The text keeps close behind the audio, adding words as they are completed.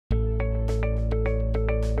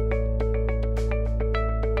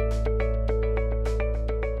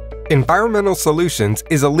Environmental Solutions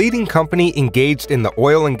is a leading company engaged in the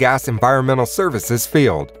oil and gas environmental services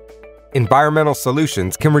field. Environmental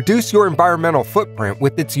Solutions can reduce your environmental footprint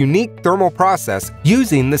with its unique thermal process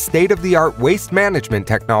using the state-of-the-art waste management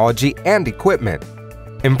technology and equipment.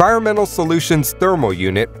 Environmental Solutions Thermal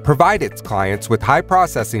Unit provides its clients with high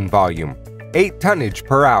processing volume, 8 tonnage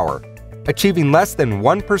per hour, achieving less than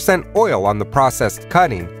 1% oil on the processed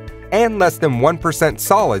cutting and less than 1%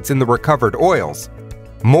 solids in the recovered oils.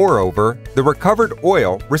 Moreover, the recovered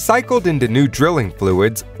oil recycled into new drilling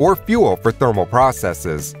fluids or fuel for thermal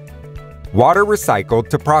processes. Water recycled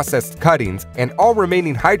to processed cuttings and all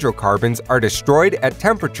remaining hydrocarbons are destroyed at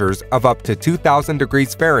temperatures of up to 2000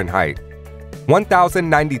 degrees Fahrenheit,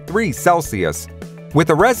 1093 Celsius,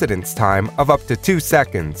 with a residence time of up to 2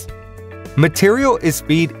 seconds. Material is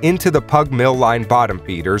fed into the pug mill line bottom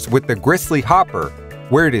feeders with the Grizzly hopper,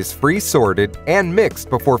 where it is free-sorted and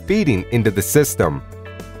mixed before feeding into the system.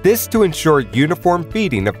 This to ensure uniform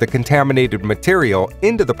feeding of the contaminated material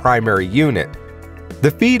into the primary unit. The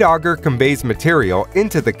feed auger conveys material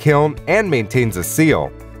into the kiln and maintains a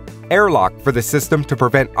seal, airlock for the system to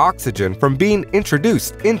prevent oxygen from being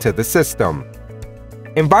introduced into the system.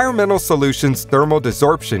 Environmental Solutions Thermal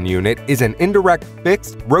Desorption Unit is an indirect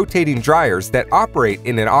fixed rotating dryers that operate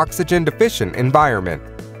in an oxygen-deficient environment.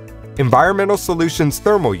 Environmental Solutions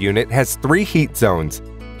Thermal Unit has 3 heat zones,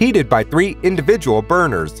 heated by 3 individual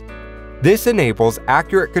burners. This enables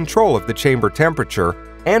accurate control of the chamber temperature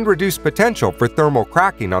and reduced potential for thermal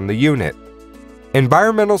cracking on the unit.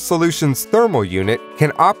 Environmental Solutions Thermal Unit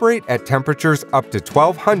can operate at temperatures up to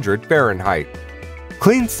 1200 Fahrenheit.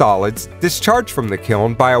 Clean solids discharge from the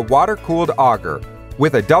kiln by a water-cooled auger,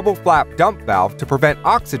 with a double flap dump valve to prevent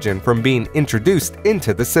oxygen from being introduced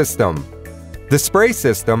into the system. The spray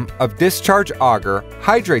system of discharge auger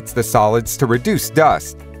hydrates the solids to reduce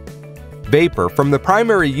dust. Vapor from the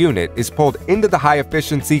primary unit is pulled into the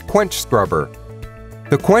high-efficiency quench scrubber.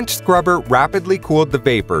 The quench scrubber rapidly cooled the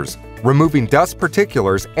vapors, removing dust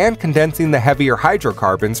particulars and condensing the heavier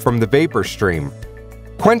hydrocarbons from the vapor stream.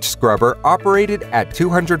 Quench scrubber operated at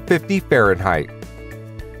 250 Fahrenheit.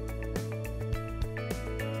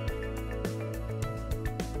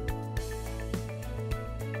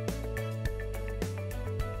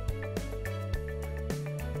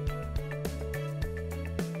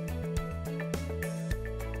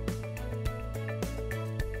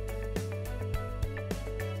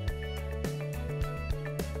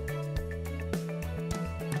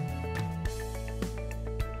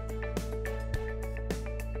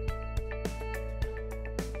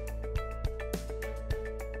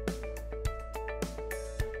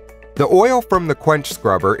 The oil from the quench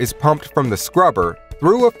scrubber is pumped from the scrubber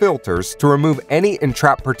through a filters to remove any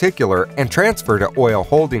entrapped particular and transfer to oil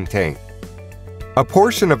holding tank. A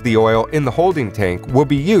portion of the oil in the holding tank will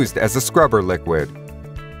be used as a scrubber liquid.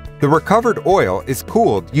 The recovered oil is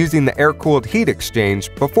cooled using the air-cooled heat exchange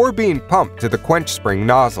before being pumped to the quench spring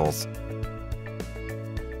nozzles.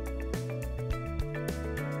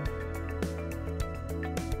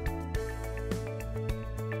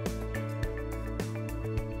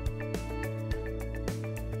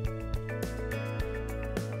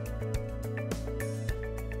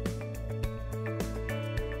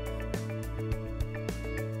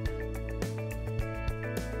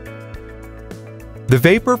 The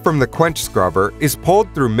vapor from the quench scrubber is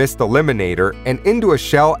pulled through mist eliminator and into a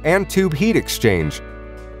shell and tube heat exchange.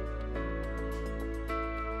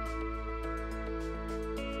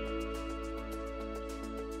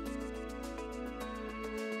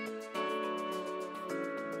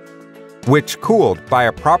 Which cooled by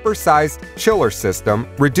a proper-sized chiller system,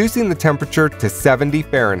 reducing the temperature to 70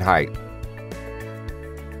 Fahrenheit.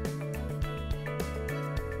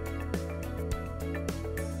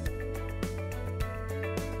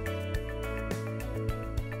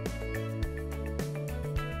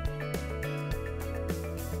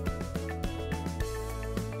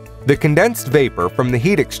 The condensed vapor from the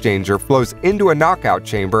heat exchanger flows into a knockout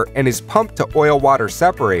chamber and is pumped to oil-water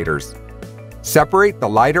separators. Separate the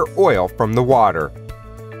lighter oil from the water.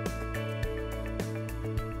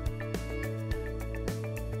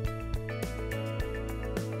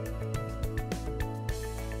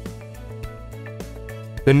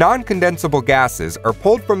 The non-condensable gases are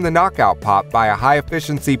pulled from the knockout pot by a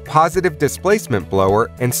high-efficiency positive displacement blower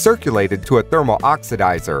and circulated to a thermal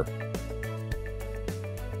oxidizer.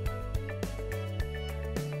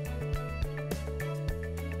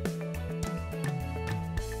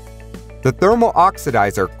 The thermal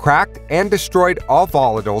oxidizer cracked and destroyed all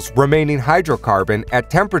volatiles remaining hydrocarbon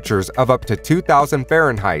at temperatures of up to 2000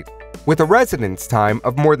 Fahrenheit, with a residence time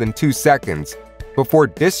of more than 2 seconds, before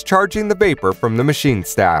discharging the vapor from the machine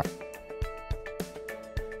staff.